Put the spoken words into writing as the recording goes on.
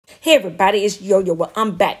Hey everybody, it's Yo-Yo. Well,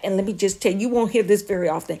 I'm back, and let me just tell you, you won't hear this very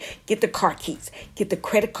often. Get the car keys, get the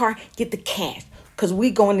credit card, get the cash. Because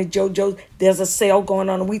we going to JoJo's, there's a sale going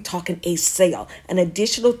on, and we talking a sale. An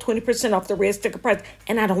additional 20% off the red sticker price,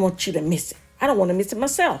 and I don't want you to miss it. I don't want to miss it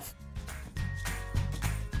myself.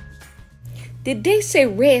 Did they say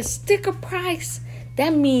red sticker price?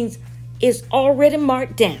 That means it's already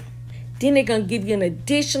marked down. Then they're going to give you an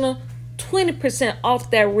additional 20%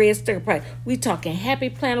 off that red sticker price. We talking Happy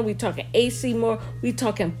Planner, we talking AC Moore, we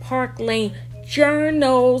talking Park Lane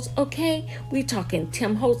journals, okay? We talking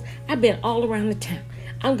Tim Holtz. I've been all around the town.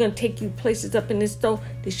 I'm going to take you places up in this store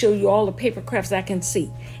to show you all the paper crafts I can see.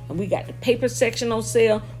 And we got the paper section on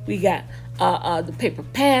sale. We got the paper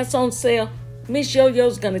pads on sale. Miss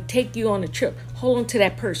Yo-Yo's going to take you on a trip. Hold on to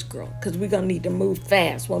that purse, girl, because we're going to need to move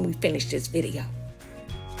fast when we finish this video.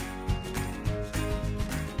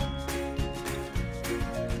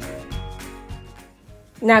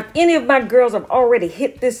 Now, if any of my girls have already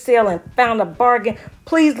hit this sale and found a bargain,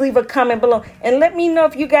 please leave a comment below and let me know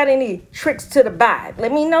if you got any tricks to the buy.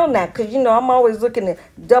 Let me know now, because, you know, I'm always looking to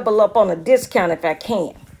double up on a discount if I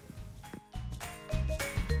can.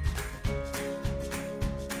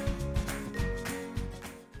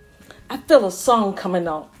 I feel a song coming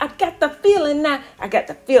on. I got the feeling now. I got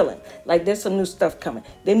the feeling like there's some new stuff coming.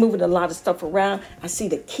 They're moving a lot of stuff around. I see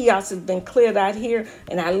the kiosk has been cleared out here,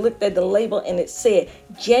 and I looked at the label and it said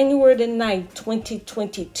January the 9th,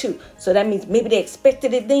 2022. So that means maybe they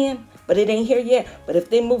expected it then, but it ain't here yet. But if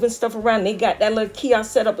they're moving stuff around, they got that little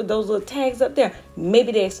kiosk set up with those little tags up there,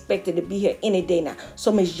 maybe they expected to be here any day now.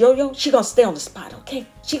 So Miss Yo-Yo, she gonna stay on the spot, okay?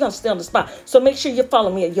 She gonna stay on the spot. So make sure you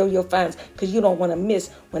follow me at YoYoFinds, because you don't want to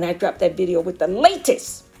miss when I drop that video with the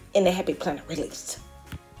latest in the Happy Planner release.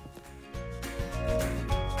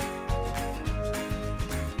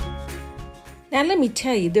 Now let me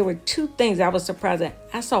tell you, there were two things I was surprised at.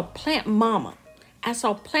 I saw Plant Mama. I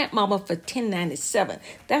saw Plant Mama for $10.97.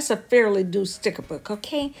 That's a fairly new sticker book,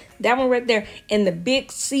 okay? That one right there. And the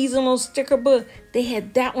big seasonal sticker book, they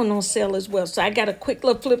had that one on sale as well. So I got a quick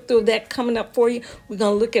little flip through of that coming up for you. We're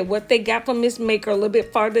going to look at what they got from Miss Maker a little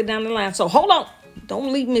bit farther down the line. So hold on.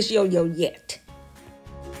 Don't leave Miss Yo-Yo yet.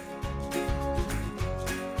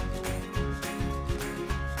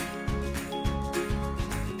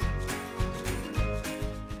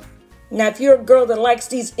 Now, if you're a girl that likes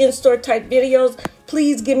these in-store type videos,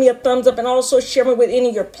 please give me a thumbs up and also share me with any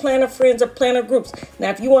of your planner friends or planner groups. Now,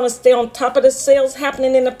 if you want to stay on top of the sales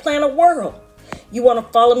happening in the planner world, you want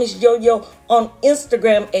to follow Miss Yo-Yo on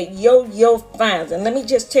Instagram at YoYoFinds. And let me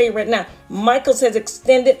just tell you right now, Michaels has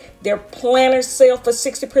extended their planner sale for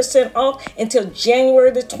 60% off until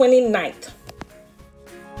January the 29th.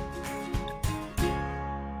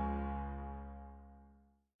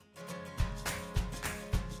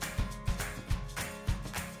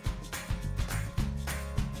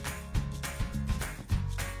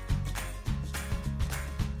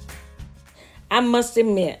 I must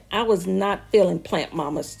admit, I was not feeling Plant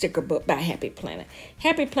Mama's sticker book by Happy Planner.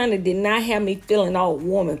 Happy Planner did not have me feeling all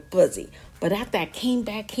warm and fuzzy. But after I came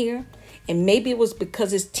back here, and maybe it was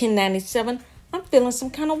because it's $10.97, I'm feeling some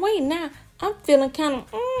kind of way now. I'm feeling kind of,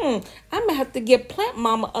 I'm going to have to give Plant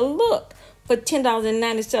Mama a look for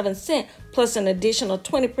 $10.97 plus an additional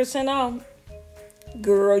 20% off.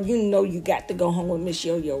 Girl, you know you got to go home with Miss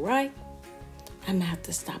Yo-Yo, right? I'm going to have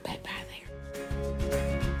to stop back by there.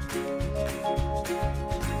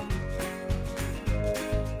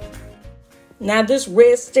 Now, this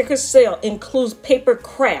red sticker sale includes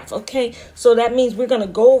Papercraft, okay? So that means we're going to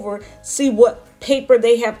go over, see what paper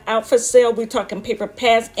they have out for sale. We're talking paper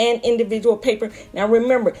pads and individual paper. Now,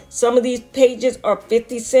 remember, some of these pages are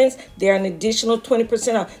 50 cents. They're an additional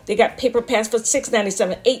 20% off. They got paper pads for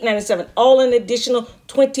 $6.97, $8.97, all an additional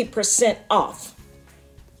 20% off.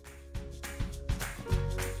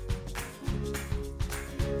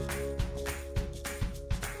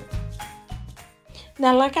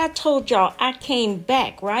 Now, like I told y'all, I came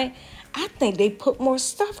back, right? I think they put more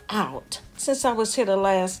stuff out since I was here the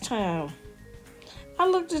last time. I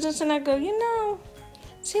looked at this and I go, you know,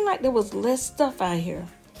 seemed like there was less stuff out here.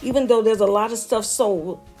 Even though there's a lot of stuff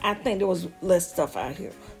sold, I think there was less stuff out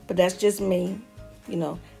here. But that's just me. You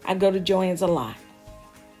know, I go to Joann's a lot.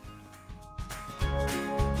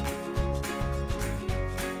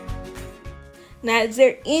 Now, is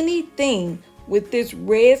there anything with this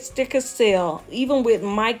red sticker sale, even with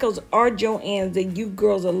Michaels or Joann's, that you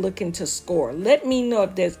girls are looking to score? Let me know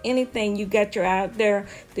if there's anything you got your out there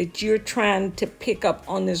that you're trying to pick up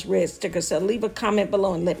on this red sticker sale. Leave a comment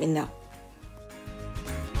below and let me know.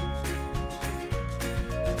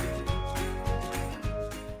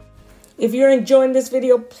 If you're enjoying this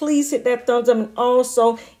video, please hit that thumbs up. And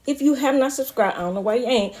also, if you have not subscribed, I don't know why you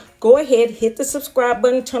ain't, go ahead, hit the subscribe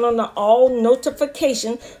button, turn on the all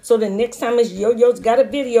notification, so the next time Miss Yo-Yo's got a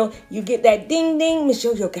video, you get that ding ding. Miss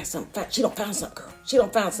Yo-Yo got something. She don't found something, girl. She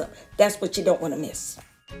don't found something. That's what you don't want to miss.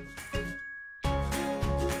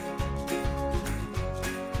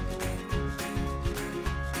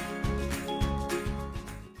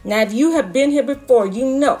 Now, if you have been here before, you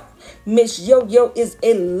know Miss Yo-Yo is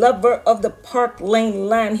a lover of the Park Lane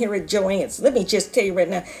line here at Joann's. Let me just tell you right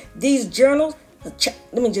now, these journals,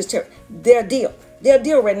 let me just tell you, they're a deal. They're a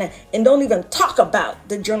deal right now. And don't even talk about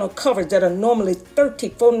the journal covers that are normally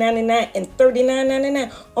 $34.99 and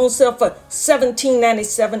 $39.99 on sale for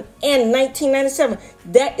 $17.97 and $19.97.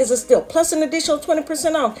 That is a steal. Plus an additional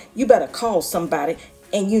 20% off. You better call somebody,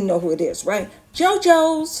 and you know who it is, right?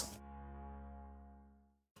 JoJo's.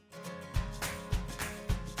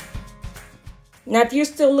 Now, if you're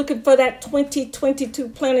still looking for that 2022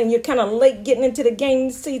 planner and you're kind of late getting into the game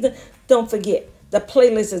season, don't forget, the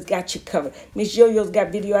playlist has got you covered. Miss Yo-Yo's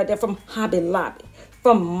got video out there from Hobby Lobby,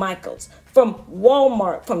 from Michael's, from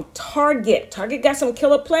Walmart, from Target. Target got some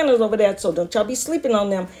killer planners over there, so don't y'all be sleeping on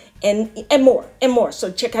them, and more, and more.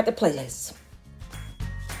 So check out the playlist.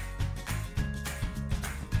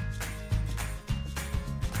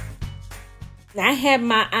 Now, I have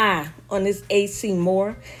my eye on this AC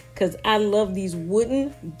Moore, because I love these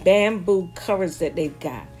wooden bamboo covers that they've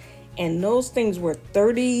got. And those things were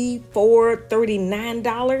 $34,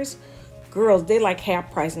 $39. Girls, they like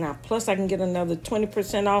half price now. Plus, I can get another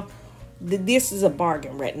 20% off. This is a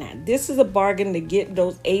bargain right now. This is a bargain to get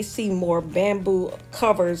those AC Moore bamboo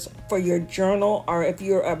covers for your journal. Or if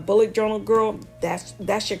you're a bullet journal girl,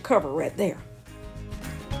 that's your cover right there.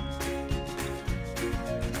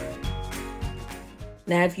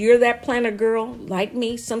 Now, if you're that planner girl like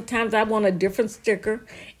me, sometimes I want a different sticker,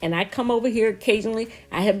 and I come over here occasionally.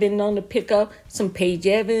 I have been known to pick up some Paige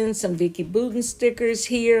Evans, some Vicki Boutin stickers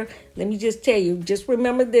here. Let me just tell you, just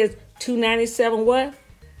remember this, $2.97 what?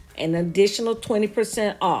 An additional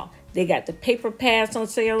 20% off. They got the paper pads on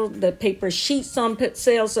sale, the paper sheets on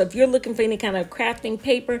sale. So if you're looking for any kind of crafting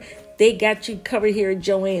paper, they got you covered here at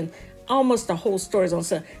Joann. Almost the whole store is on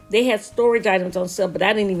sale. They had storage items on sale, but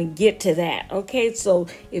I didn't even get to that. Okay, so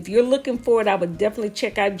if you're looking for it, I would definitely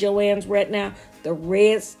check out Joann's right now. The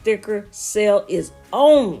red sticker sale is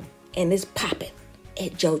on, and it's popping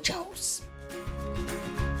at JoJo's.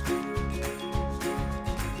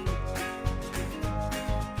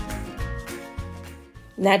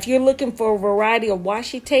 Now, if you're looking for a variety of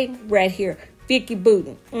washi tape, right here, Vicki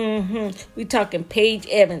Boutin. We talking Paige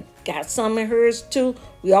Evans. Got some in hers too.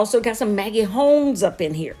 We also got some Maggie Holmes up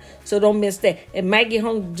in here, so don't miss that. And Maggie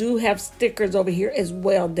Holmes do have stickers over here as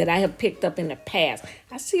well that I have picked up in the past.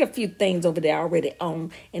 I see a few things over there already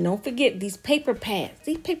on. And don't forget these paper pads.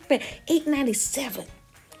 These paper pads, $8.97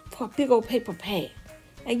 for a big old paper pad.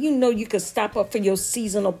 And you know you can stop up for your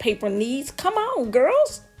seasonal paper needs. Come on,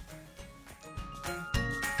 girls.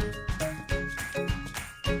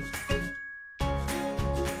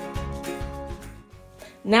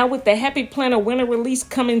 Now, with the Happy Planner winter release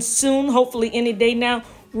coming soon, hopefully any day now,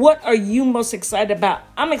 what are you most excited about?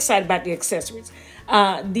 I'm excited about the accessories.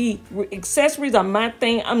 The accessories are my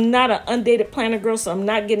thing. I'm not an undated planner girl, so I'm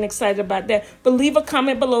not getting excited about that. But leave a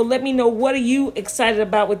comment below. Let me know, what are you excited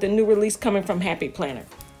about with the new release coming from Happy Planner?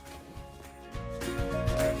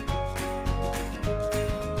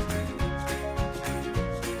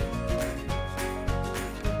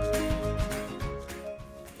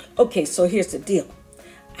 Okay, so here's the deal.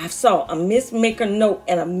 I saw a Miss Maker note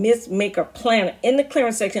and a Miss Maker planner in the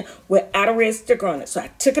clearance section without a red sticker on it. So I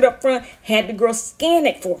took it up front, had the girl scan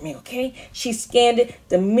it for me, okay? She scanned it.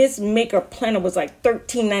 The Miss Maker planner was like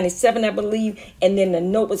 $13.97, I believe, and then the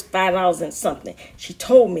note was $5 and something. She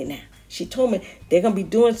told me now. She told me they're going to be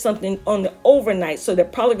doing something on the overnight, so they're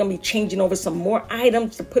probably going to be changing over some more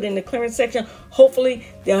items to put in the clearance section. Hopefully,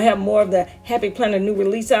 they'll have more of the Happy Planner new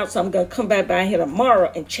release out, so I'm going to come back by here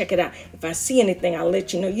tomorrow and check it out. If I see anything, I'll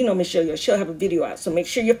let you know. You know Miss Yo-Yo, she'll have a video out, so make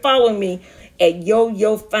sure you're following me at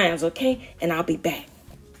YoYoFinds, okay? And I'll be back.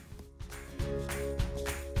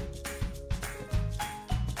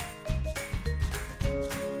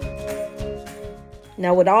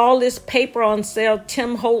 Now, with all this paper on sale,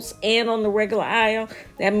 Tim Holtz and on the regular aisle,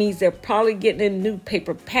 that means they're probably getting in new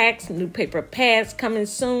paper packs, new paper pads coming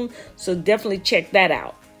soon. So definitely check that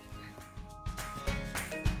out.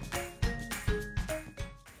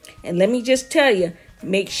 And let me just tell you,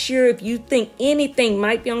 Make sure if you think anything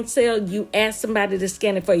might be on sale, you ask somebody to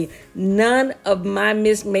scan it for you. None of my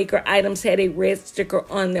Miss Maker items had a red sticker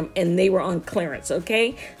on them, and they were on clearance,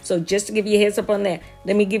 okay? So just to give you a heads up on that,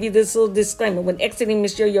 let me give you this little disclaimer. When exiting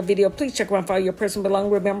Miss YoYo video, please check around for all your personal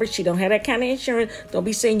belongings. Remember, she don't have that kind of insurance. Don't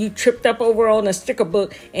be saying you tripped up over on a sticker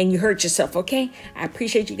book and you hurt yourself, okay? I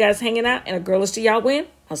appreciate you guys hanging out, and a girl will see y'all win.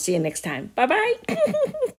 I'll see you next time. Bye-bye.